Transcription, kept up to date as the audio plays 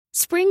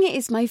Spring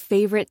is my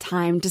favorite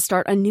time to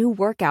start a new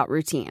workout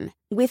routine.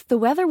 With the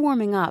weather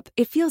warming up,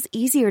 it feels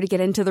easier to get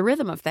into the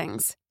rhythm of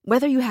things.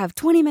 Whether you have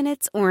 20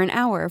 minutes or an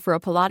hour for a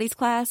Pilates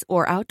class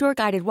or outdoor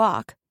guided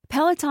walk,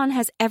 Peloton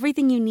has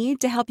everything you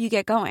need to help you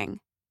get going.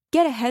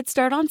 Get a head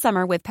start on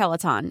summer with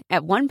Peloton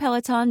at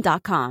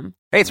onepeloton.com.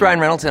 Hey, it's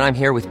Ryan Reynolds, and I'm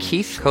here with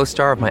Keith,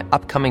 co-star of my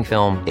upcoming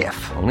film,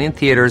 If, only in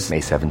theaters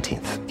May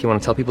 17th. Do you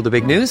want to tell people the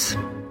big news?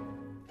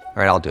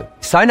 All right, I'll do it.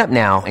 Sign up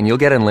now and you'll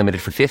get unlimited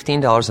for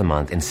 $15 a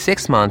month and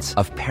 6 months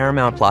of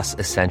Paramount Plus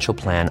Essential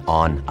Plan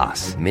on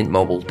us.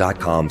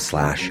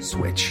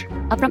 MintMobile.com/switch.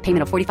 Upfront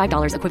payment of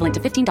 $45 equivalent to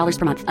 $15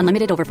 per month.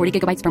 Unlimited over 40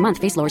 gigabytes per month.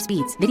 Face lower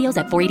speeds. Videos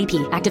at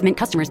 480p. Active Mint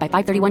customers by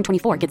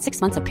 531.24 get 6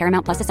 months of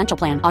Paramount Plus Essential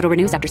Plan. Auto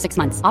renews after 6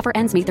 months. Offer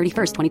ends May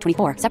 31st,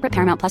 2024. Separate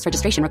Paramount Plus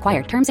registration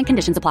required. Terms and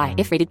conditions apply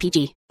if rated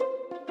PG.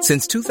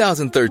 Since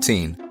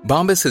 2013,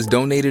 Bombas has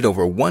donated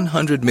over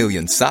 100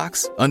 million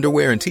socks,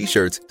 underwear, and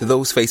T-shirts to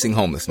those facing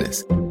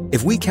homelessness.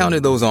 If we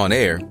counted those on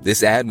air,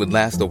 this ad would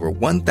last over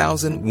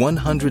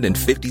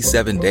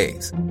 1,157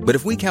 days. But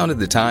if we counted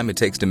the time it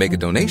takes to make a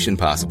donation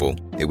possible,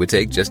 it would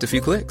take just a few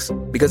clicks.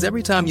 Because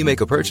every time you make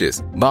a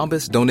purchase,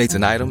 Bombas donates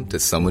an item to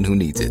someone who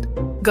needs it.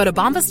 Go to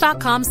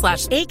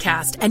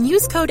bombas.com/ACAST and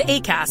use code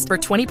ACAST for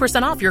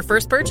 20% off your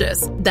first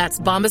purchase. That's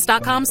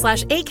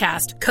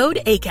bombas.com/ACAST, code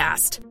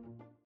ACAST.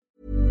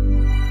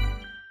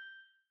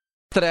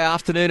 Today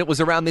afternoon, it was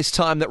around this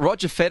time that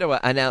Roger Federer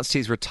announced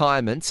his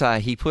retirement.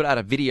 He put out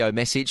a video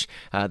message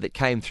that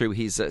came through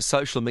his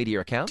social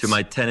media accounts. To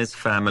my tennis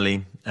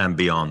family and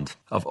beyond.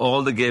 Of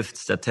all the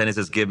gifts that tennis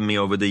has given me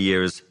over the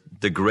years,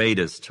 the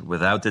greatest,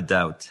 without a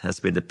doubt, has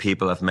been the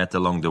people I've met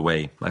along the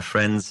way. My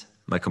friends,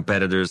 my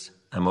competitors,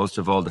 and most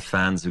of all the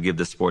fans who give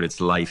the sport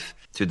its life.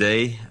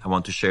 Today, I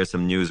want to share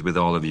some news with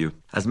all of you.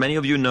 As many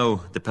of you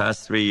know, the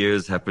past 3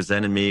 years have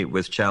presented me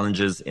with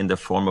challenges in the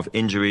form of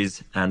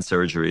injuries and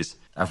surgeries.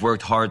 I've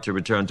worked hard to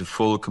return to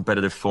full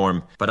competitive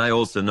form, but I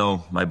also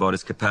know my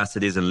body's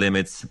capacities and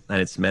limits,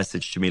 and its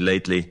message to me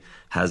lately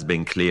has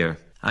been clear.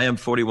 I am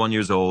 41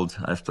 years old.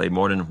 I've played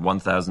more than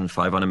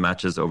 1,500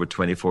 matches over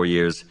 24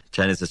 years.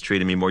 Tennis has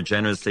treated me more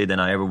generously than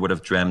I ever would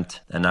have dreamt,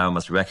 and now I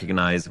must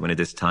recognize when it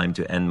is time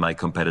to end my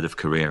competitive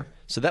career.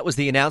 So that was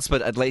the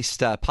announcement, at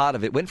least part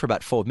of it. Went for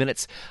about 4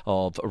 minutes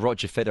of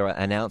Roger Federer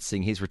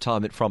announcing his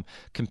retirement from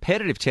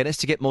competitive tennis.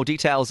 To get more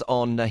details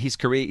on his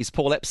career is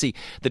Paul Epsie,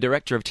 the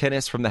Director of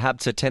Tennis from the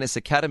Habtoor Tennis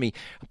Academy.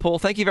 Paul,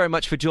 thank you very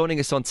much for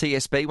joining us on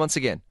TSB once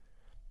again.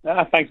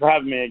 Thanks for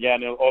having me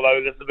again, although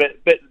it's a bit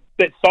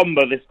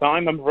sombre this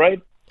time, I'm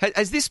afraid.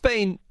 Has this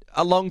been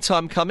a long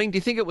time coming? Do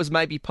you think it was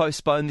maybe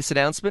postponed, this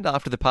announcement,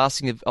 after the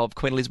passing of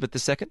Queen Elizabeth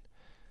II?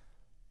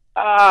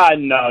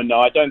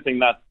 No, I don't think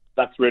that's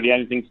really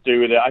anything to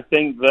do with it. I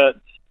think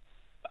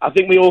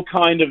we all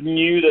kind of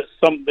knew that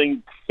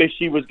something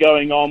fishy was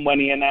going on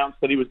when he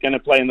announced that he was going to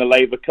play in the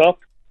Labour Cup.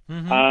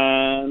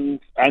 Mm-hmm.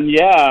 And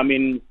yeah, I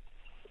mean,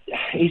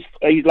 he's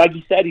like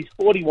you said, he's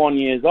 41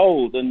 years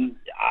old, and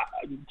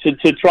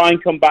to try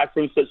and come back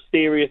from such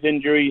serious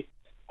injury,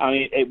 I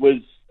mean, it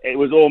was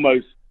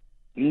almost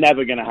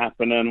never going to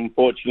happen, and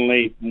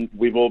unfortunately,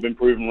 we've all been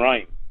proven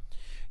right.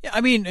 Yeah,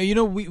 I mean,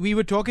 we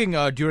were talking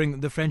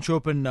during the French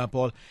Open,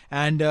 Paul,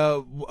 and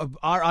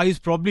our eyes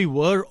probably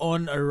were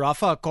on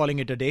Rafa calling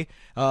it a day,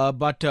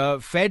 but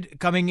Fed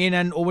coming in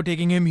and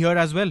overtaking him here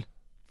as well.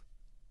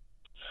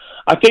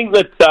 I think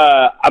that,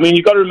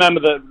 you've got to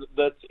remember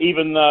that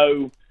even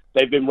though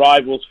they've been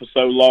rivals for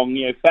so long,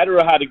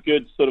 Federer had a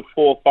good sort of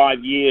 4 or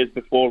 5 years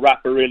before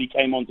Rafa really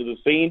came onto the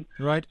scene.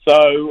 Right.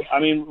 So, I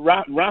mean,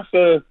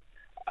 Rafa,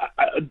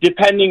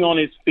 depending on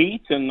his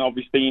feet, and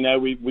obviously,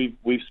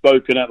 we've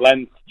spoken at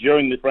length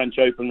during the French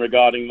Open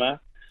regarding that.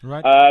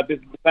 Right. But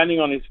depending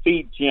on his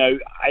feet,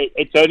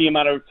 it's only a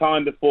matter of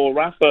time before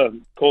Rafa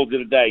calls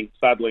it a day,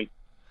 sadly.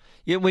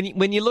 Yeah,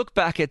 when you look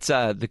back at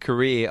the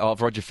career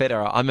of Roger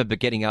Federer, I remember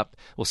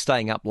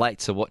staying up late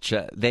to watch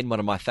then one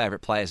of my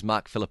favourite players,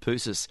 Mark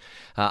Philippoussis,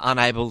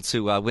 unable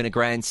to win a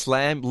Grand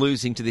Slam,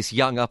 losing to this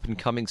young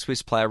up-and-coming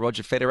Swiss player,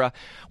 Roger Federer.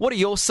 What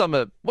are some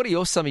of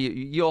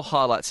your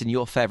highlights and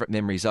your favourite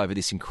memories over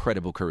this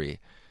incredible career?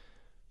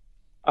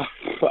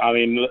 I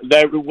mean,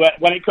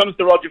 when it comes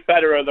to Roger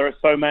Federer, there are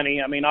so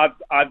many. I mean,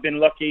 I've been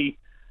lucky.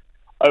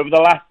 Over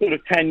the last sort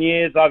of 10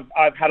 years,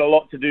 I've had a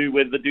lot to do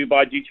with the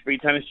Dubai Duty-Free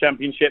Tennis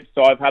Championships,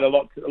 so I've had a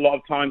lot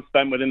of time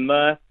spent with him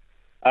there.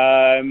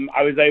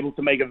 I was able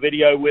to make a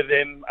video with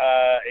him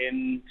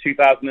in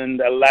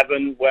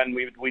 2011 when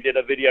we did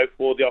a video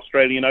for the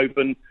Australian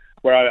Open,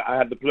 where I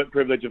had the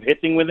privilege of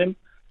hitting with him.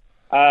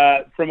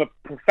 From a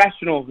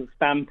professional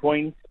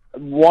standpoint,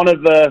 one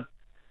of the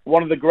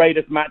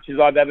greatest matches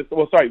I've ever,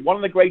 one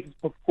of the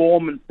greatest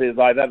performances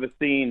I've ever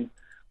seen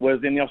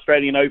was in the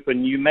Australian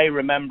Open. You may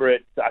remember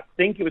it. I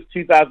think it was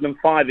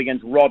 2005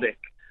 against Roddick,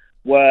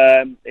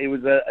 where it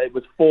was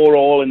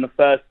 4-all in the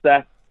first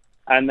set,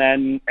 and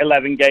then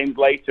 11 games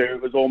later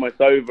it was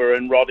almost over,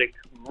 and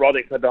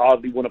Roddick had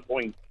hardly won a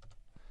point.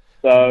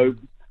 So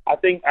I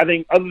think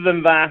other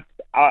than that,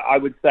 I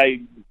would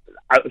say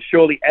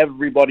surely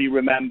everybody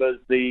remembers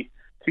the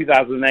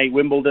 2008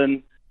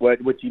 Wimbledon,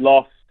 which he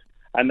lost,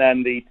 and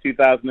then the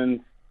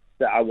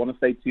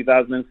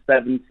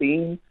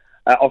 2017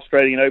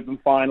 Australian Open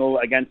final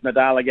against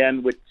Nadal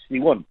again, which he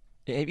won.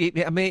 I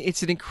mean,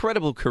 it's an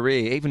incredible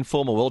career. Even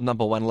former world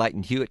number one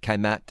Leighton Hewitt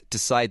came out to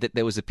say that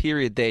there was a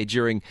period there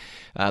during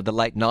the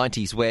late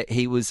 90s where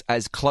he was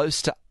as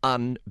close to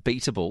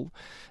unbeatable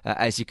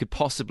as you could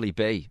possibly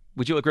be.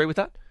 Would you agree with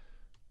that?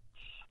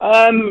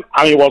 I mean,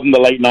 it wasn't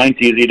the late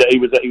 90s. He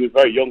was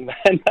very young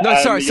then. No,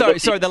 sorry,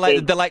 the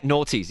late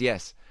noughties,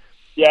 yes.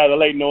 Yeah, the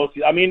late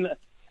noughties. I mean,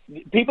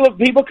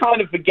 people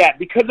kind of forget,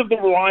 because of the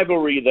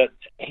rivalry that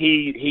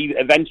he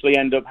eventually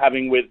ended up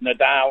having with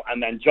Nadal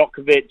and then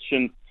Djokovic,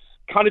 and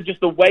kind of just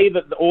the way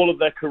that all of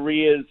their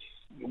careers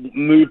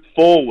moved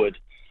forward.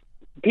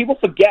 People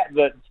forget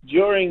that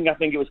during, I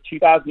think it was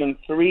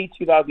 2003,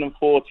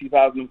 2004,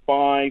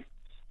 2005,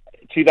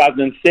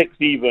 2006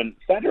 even,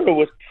 Federer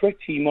was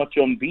pretty much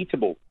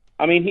unbeatable.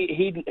 I mean,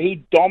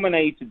 he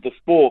dominated the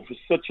sport for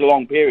such a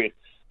long period.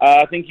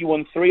 I think he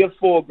won 3 or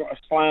 4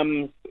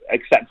 slams,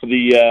 except for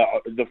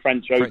the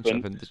French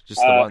Open. Just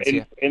the once,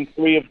 yeah. In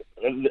 3 of,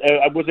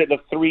 was it the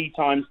 3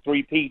 times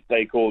 3-peat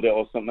they called it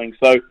or something?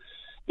 So,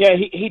 yeah,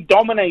 he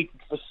dominated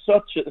for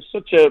such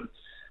a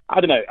I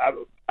don't know,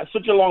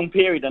 such a long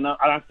period, and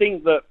I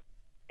think that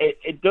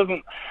it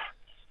doesn't.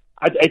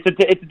 It's a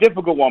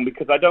difficult one,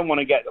 because I don't want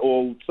to get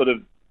all sort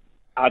of,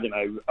 I don't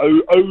know,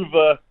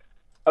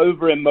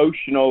 over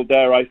emotional,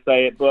 dare I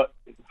say it, but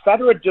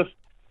Federer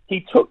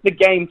he took the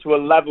game to a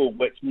level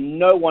which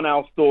no one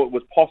else thought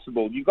was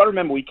possible. You've got to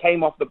remember, we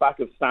came off the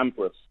back of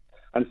Sampras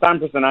and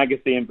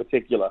Agassi in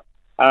particular.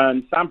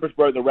 And Sampras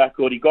broke the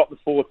record. He got the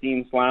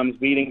 14 slams,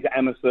 beating to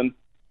Emerson.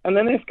 And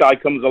then this guy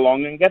comes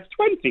along and gets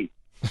 20.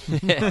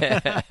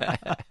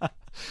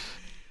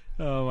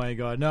 Oh my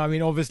God! No, I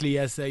mean, obviously,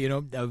 yes.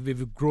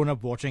 We've grown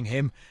up watching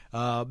him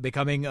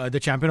becoming the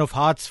champion of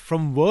hearts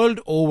from world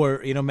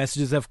over.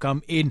 Messages have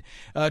come in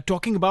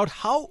talking about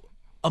how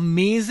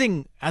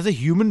amazing as a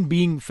human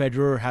being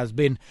Federer has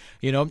been.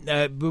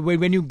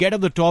 When you get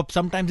at the top,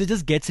 sometimes it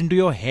just gets into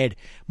your head,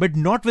 but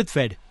not with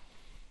Fed.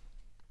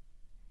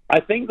 I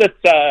think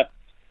that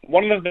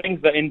one of the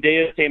things that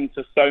endears him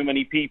to so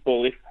many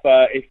people, if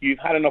you've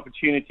had an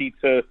opportunity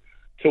to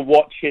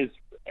watch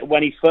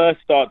when he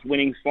first starts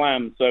winning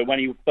slams, so when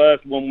he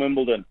first won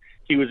Wimbledon,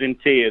 he was in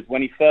tears.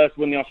 When he first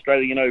won the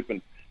Australian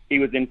Open, he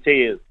was in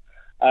tears.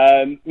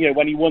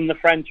 When he won the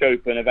French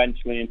Open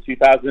eventually in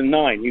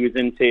 2009, he was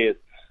in tears.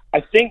 I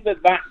think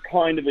that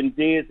kind of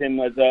endears him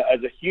as a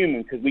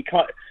human, because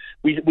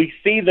we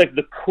see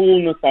the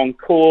coolness on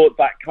court,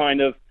 that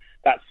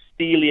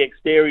steely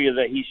exterior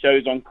that he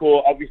shows on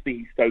court. Obviously,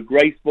 he's so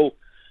graceful,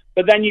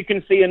 but then you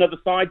can see another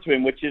side to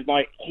him, which is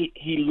like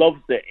he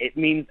loves it. It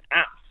means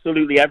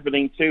absolutely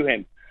everything to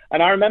him.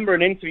 And I remember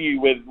an interview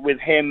with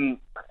him,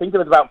 I think it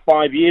was about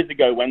 5 years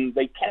ago, when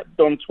they kept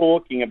on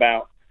talking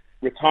about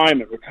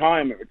retirement,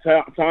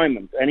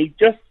 and he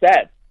just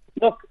said,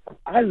 "Look,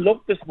 I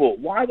love the sport.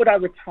 Why would I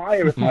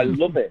retire if I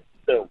love it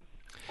still?"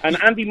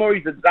 And Andy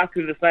Murray's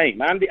exactly the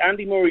same.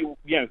 Andy Murray,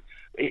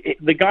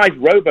 the guy's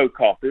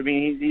RoboCop. I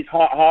mean, he's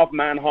half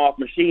man, half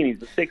machine.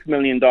 He's a $6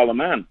 million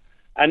man,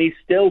 and he's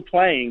still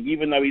playing,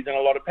 even though he's in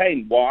a lot of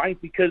pain. Why?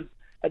 Because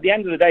at the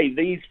end of the day,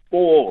 these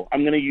 4,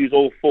 I'm going to use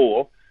all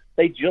 4,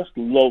 they just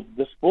love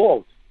the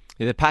sport.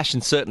 Yeah, the passion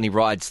certainly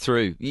rides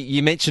through.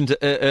 You mentioned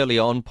early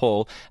on,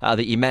 Paul,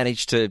 that you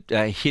managed to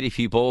hit a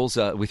few balls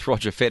with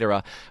Roger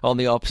Federer on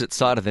the opposite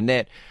side of the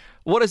net.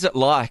 What is it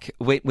like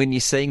when you're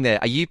seeing there?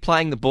 Are you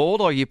playing the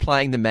ball, or are you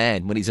playing the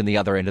man when he's in the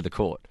other end of the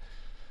court?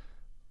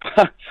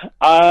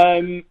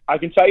 I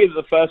can tell you that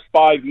the first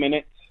 5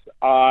 minutes,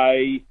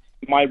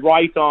 my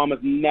right arm has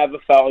never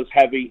felt as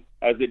heavy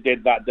as it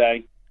did that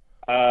day.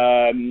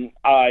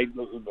 I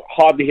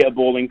hardly hit a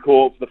ball in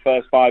court for the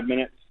first 5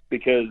 minutes,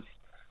 because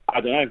I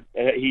don't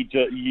know.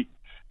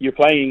 You're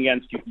playing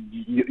against your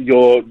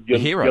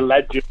hero, your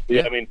legend.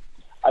 Yeah.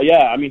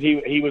 I mean,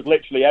 he was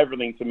literally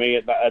everything to me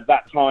at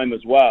that time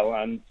as well.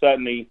 And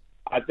certainly,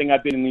 I think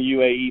I've been in the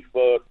UAE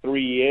for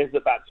 3 years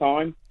at that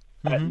time.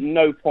 Mm-hmm. At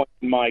no point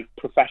in my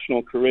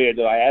professional career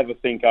did I ever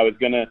think I was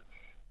going to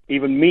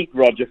even meet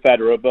Roger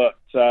Federer. But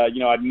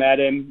I'd met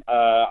him.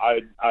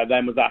 I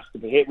then was asked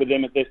to hit with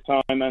him at this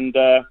time, and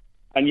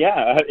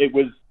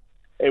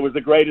it was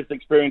the greatest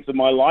experience of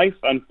my life.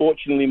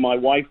 Unfortunately, my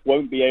wife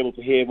won't be able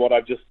to hear what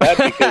I've just said,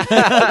 because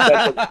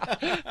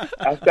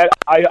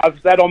I've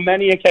said on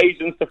many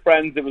occasions to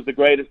friends it was the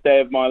greatest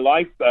day of my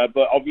life,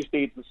 but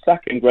obviously it's the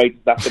second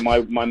greatest after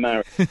my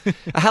marriage.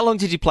 How long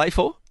did you play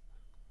for?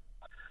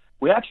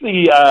 We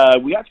actually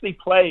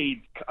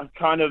played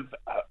kind of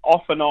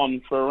off and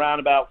on for around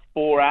about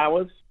 4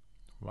 hours.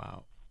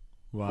 Wow.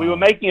 We were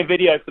making a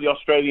video for the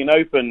Australian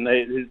Open.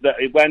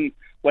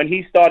 When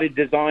he started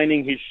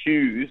designing his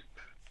shoes,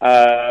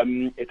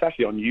 it's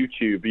actually on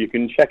YouTube. You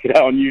can check it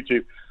out on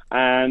YouTube.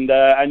 And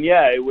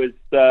it was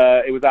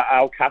at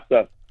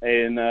Alcázar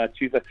in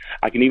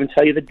I can even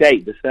tell you the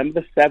date,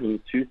 December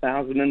 7th,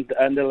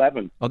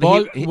 2011. Oh,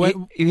 Paul, here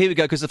we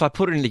go, because if I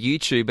put it into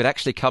YouTube, it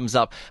actually comes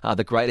up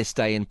the greatest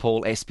day in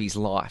Paul Espie's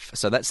life.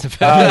 So that's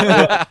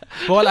the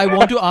Paul, I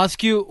want to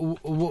ask you,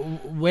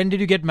 when did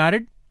you get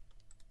married?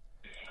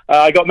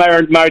 I got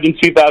married in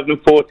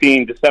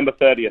 2014, December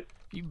 30th.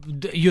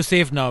 You're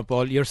safe now,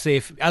 Paul. You're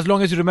safe. As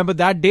long as you remember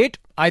that date,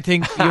 I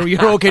think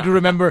you're okay to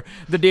remember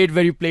the date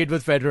where you played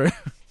with Federer.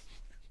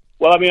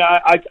 Well, I mean,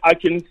 I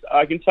can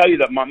tell you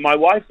that my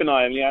wife and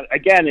I mean,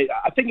 again,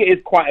 I think it is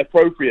quite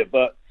appropriate,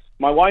 but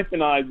my wife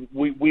and I,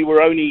 we were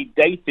only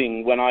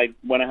dating when I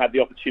had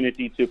the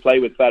opportunity to play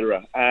with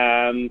Federer,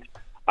 and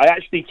I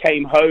actually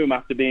came home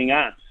after being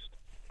asked,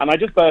 and I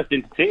just burst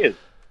into tears.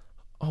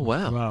 Oh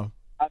wow! Wow.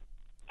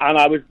 And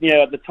I was,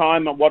 at the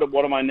time, what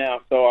am I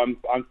now? So I'm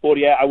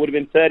 48. I would have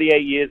been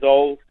 38 years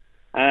old,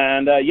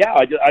 and I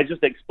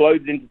just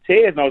exploded into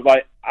tears, and I was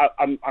like,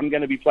 I'm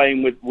going to be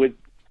playing with. Well,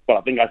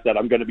 I think I said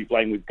I'm going to be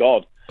playing with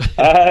God.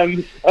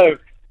 It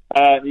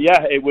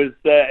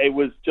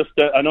was just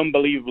an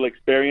unbelievable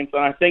experience,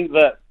 and I think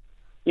that,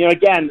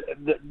 again,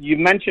 you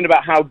mentioned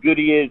about how good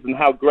he is and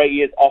how great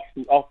he is off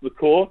the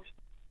court.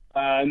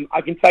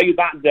 I can tell you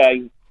that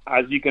day,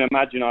 as you can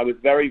imagine, I was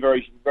very,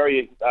 very,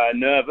 very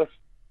nervous.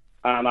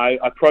 And I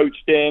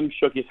approached him,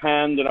 shook his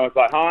hand, and I was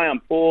like, "Hi,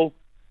 I'm Paul."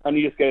 And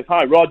he just goes,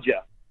 "Hi, Roger."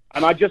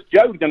 And I just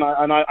joked, and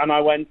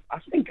I went, "I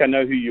think I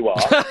know who you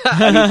are."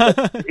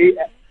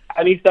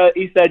 And he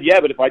said,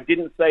 "Yeah, but if I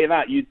didn't say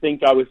that, you'd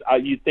think I was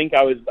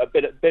a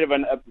bit of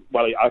an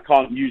well, I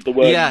can't use the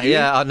word."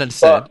 Yeah, I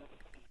understand.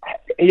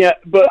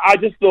 But I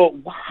just thought,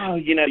 wow,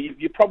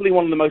 you're probably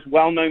one of the most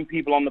well-known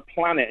people on the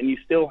planet, and you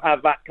still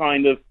have that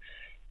kind of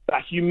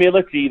that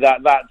humility,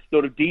 that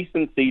sort of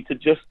decency to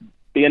just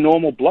be a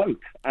normal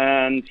bloke.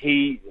 And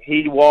he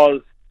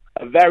was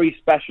a very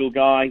special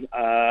guy.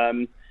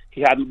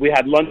 We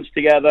had lunch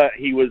together.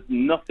 He was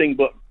nothing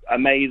but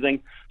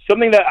amazing.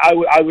 Something that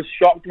I was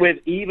shocked with,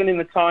 even in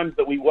the times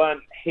that we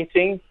weren't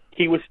hitting,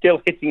 he was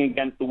still hitting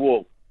against the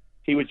wall.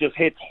 He was just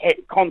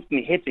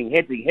constantly hitting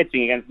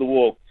against the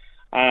wall.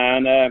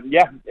 And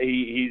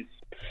he's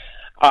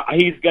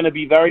going to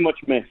be very much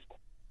missed.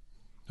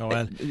 Oh,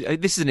 well.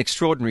 This is an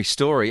extraordinary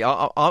story.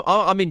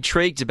 I'm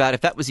intrigued about if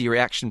that was your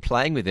reaction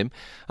playing with him.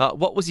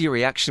 What was your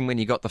reaction when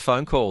you got the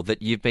phone call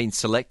that you've been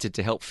selected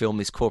to help film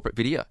this corporate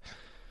video?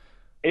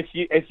 If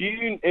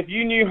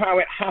you knew how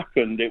it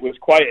happened, it was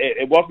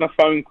it wasn't a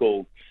phone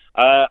call.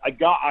 I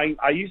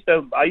used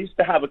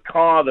to have a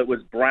car that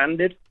was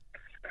branded,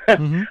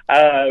 and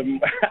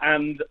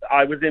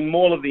I was in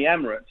Mall of the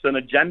Emirates, and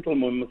a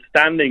gentleman was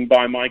standing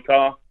by my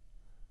car,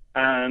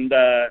 and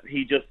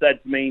he just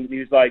said to me, he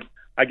was like,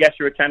 "I guess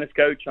you're a tennis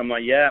coach?" I'm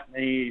like, "Yeah."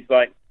 And he's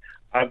like,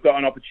 "I've got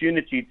an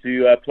opportunity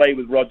to play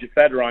with Roger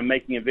Federer. I'm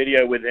making a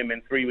video with him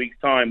in 3 weeks'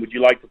 time. Would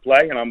you like to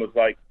play?" And I was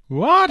like,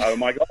 "What? Oh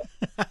my God!"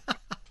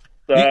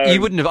 So, I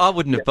wouldn't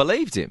have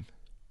believed him.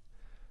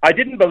 I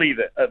didn't believe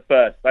it at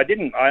first. I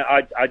didn't.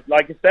 I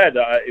like I said,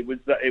 it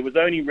was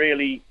only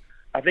really,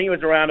 I think it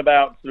was around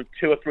about sort of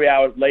 2 or 3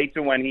 hours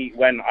later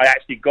when I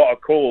actually got a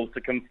call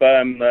to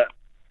confirm that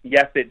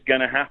yes, it's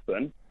going to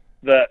happen.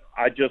 That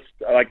I just,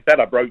 like I said,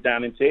 I broke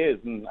down in tears,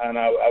 and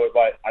I was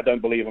like, I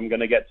don't believe I'm going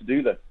to get to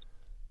do this.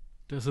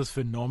 This is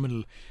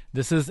phenomenal.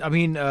 This is, I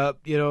mean, I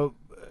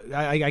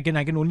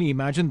can only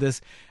imagine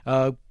this.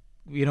 I'm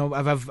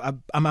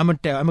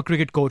a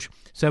cricket coach,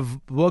 so I've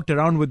worked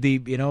around with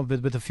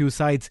with a few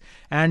sides,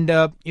 and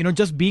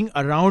just being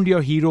around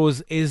your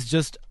heroes is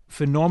just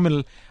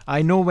phenomenal.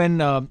 I know when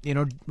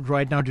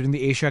right now during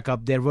the Asia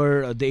Cup, there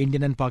were the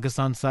Indian and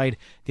Pakistan side,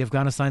 the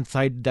Afghanistan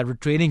side that were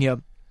training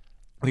here.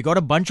 We got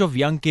a bunch of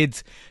young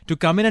kids to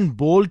come in and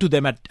bowl to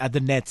them at the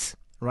nets,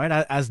 right?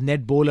 As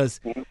net bowlers.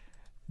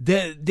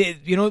 It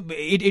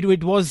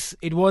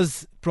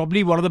was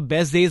probably one of the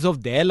best days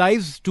of their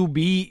lives to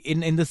be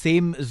in the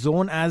same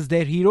zone as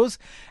their heroes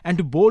and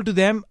to bowl to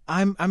them.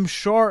 I'm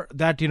sure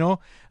that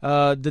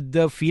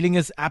the feeling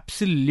is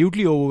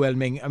absolutely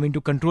overwhelming. I mean,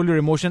 to control your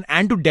emotion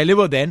and to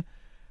deliver, then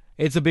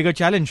it's a bigger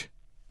challenge.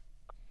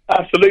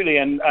 Absolutely,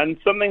 and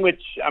something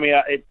which, I mean,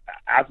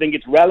 I think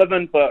it's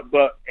relevant, but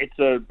it's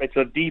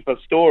a deeper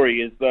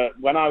story. Is that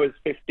when I was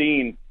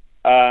 15,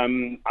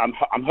 I'm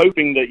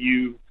hoping that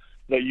you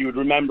would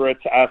remember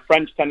a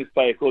French tennis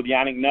player called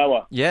Yannick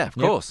Noah. Yeah, of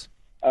course.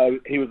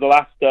 He was the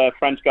last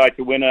French guy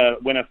to win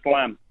a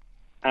slam,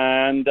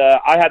 and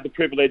I had the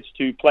privilege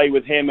to play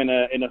with him in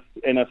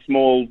a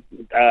small.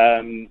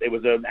 It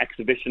was an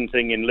exhibition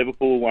thing in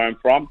Liverpool, where I'm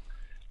from,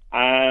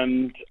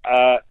 and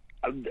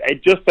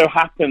it just so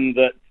happened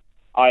that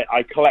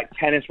I collect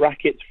tennis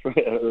rackets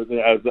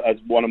as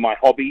one of my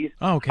hobbies.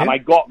 Oh, okay. And I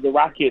got the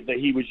racket that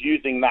he was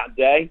using that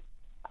day,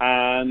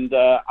 and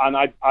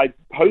I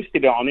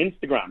posted it on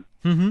Instagram.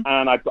 Mm-hmm.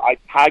 And I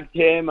tagged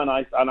him, and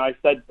I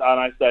said,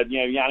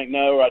 Yannick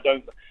Noah,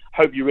 I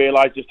hope you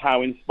realize just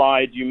how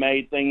inspired you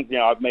made things.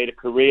 I've made a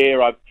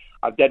career.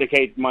 I've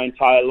dedicated my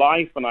entire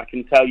life, and I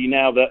can tell you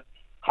now that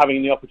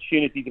having the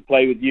opportunity to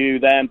play with you,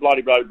 then blah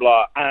blah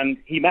blah. And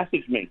he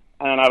messaged me,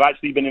 and I've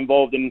actually been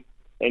involved in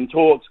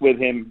talks with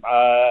him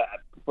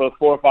for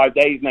 4 or 5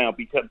 days now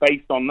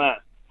based on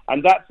that.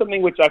 And that's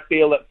something which I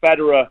feel that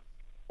Federer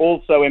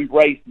also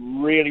embraced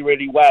really,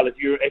 really well.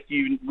 If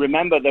you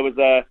remember,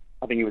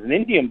 I think he was an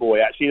Indian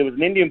boy, actually. There was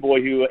an Indian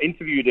boy who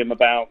interviewed him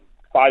about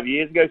 6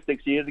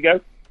 years ago.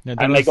 Yeah,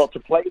 they got to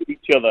play with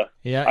each other.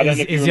 Yeah, I don't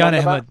know if you Izyan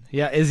remember Ahmed. that.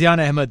 Yeah,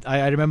 Izyan Ahmed.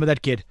 I remember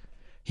that kid.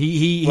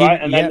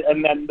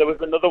 Then there was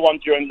another one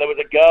there was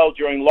a girl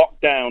during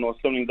lockdown or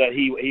something that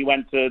he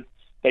went to.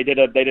 They did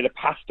a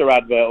pasta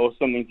advert or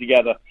something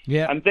together.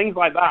 Yeah. And things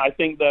like that. I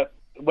think that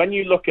when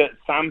you look at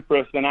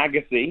Sampras and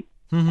Agassi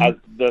as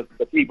the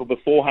people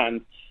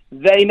beforehand,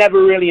 they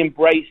never really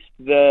embraced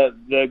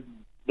the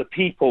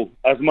people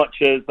as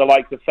much as the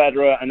likes of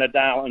Federer and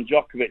Nadal and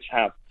Djokovic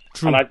have.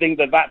 True. And I think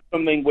that that's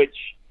something which,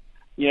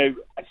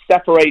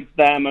 separates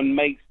them and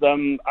makes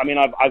them. I mean,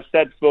 I've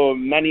said for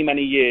many,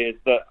 many years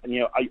that,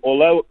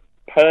 although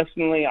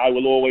personally I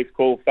will always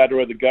call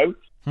Federer the GOAT,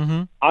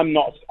 I'm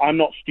not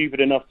stupid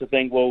enough to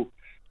think, well,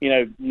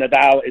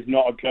 Nadal is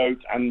not a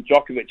GOAT and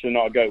Djokovic is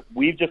not a GOAT.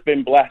 We've just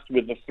been blessed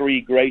with the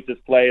 3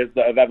 greatest players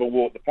that have ever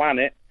walked the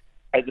planet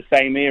at the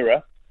same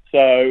era.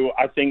 So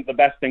I think the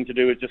best thing to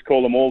do is just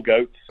call them all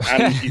GOATs,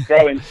 and you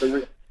throw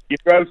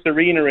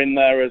Serena in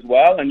there as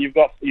well, and you've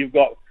got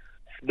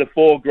the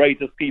 4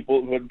 greatest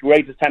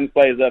tennis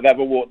players that have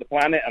ever walked the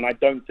planet. And I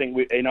don't think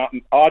in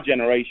our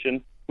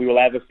generation we will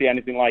ever see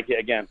anything like it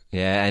again.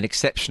 Yeah, an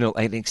exceptional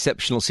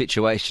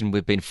situation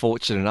we've been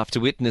fortunate enough to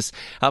witness.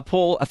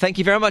 Paul, thank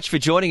you very much for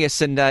joining us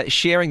and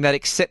sharing that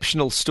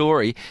exceptional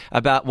story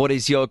about what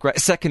is your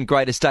second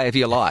greatest day of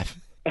your life.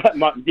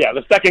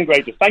 The second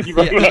greatest. Thank you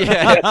very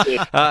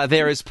much.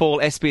 There is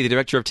Paul Epsie, the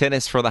Director of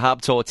Tennis for the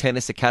Habtoor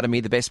Tennis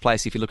Academy. The best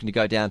place if you're looking to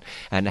go down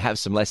and have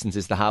some lessons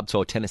is the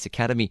Habtoor Tennis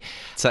Academy.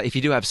 So if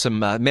you do have some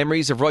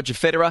memories of Roger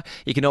Federer,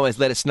 you can always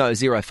let us know,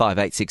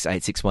 0586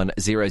 861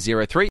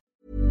 003.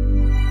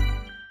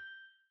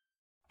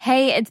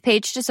 Hey, it's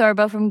Paige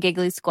DeSorbo from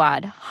Giggly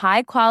Squad.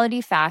 High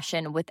quality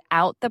fashion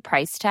without the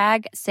price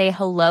tag. Say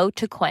hello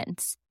to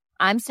Quince.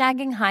 I'm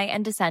snagging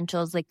high-end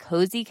essentials like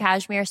cozy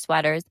cashmere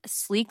sweaters,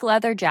 sleek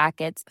leather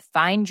jackets,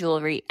 fine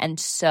jewelry, and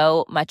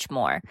so much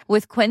more.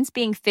 With Quince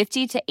being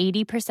 50 to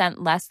 80%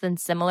 less than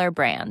similar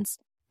brands.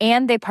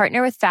 And they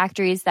partner with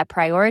factories that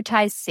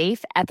prioritize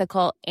safe,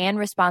 ethical, and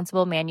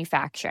responsible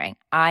manufacturing.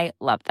 I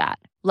love that.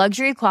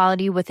 Luxury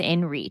quality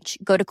within reach.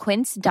 Go to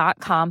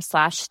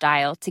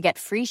quince.com/style to get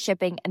free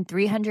shipping and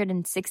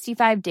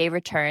 365-day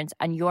returns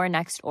on your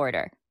next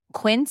order.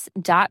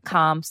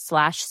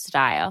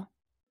 Quince.com/style.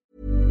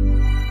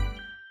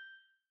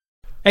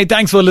 Hey,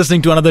 thanks for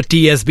listening to another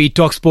TSB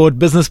TalkSport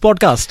Business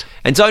Podcast.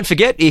 And don't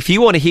forget, if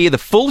you want to hear the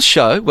full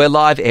show, we're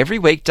live every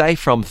weekday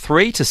from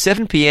 3 to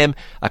 7 p.m.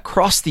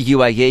 across the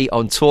UAE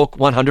on Talk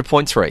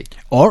 100.3.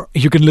 Or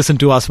you can listen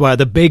to us via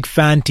the Big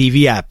Fan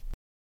TV app.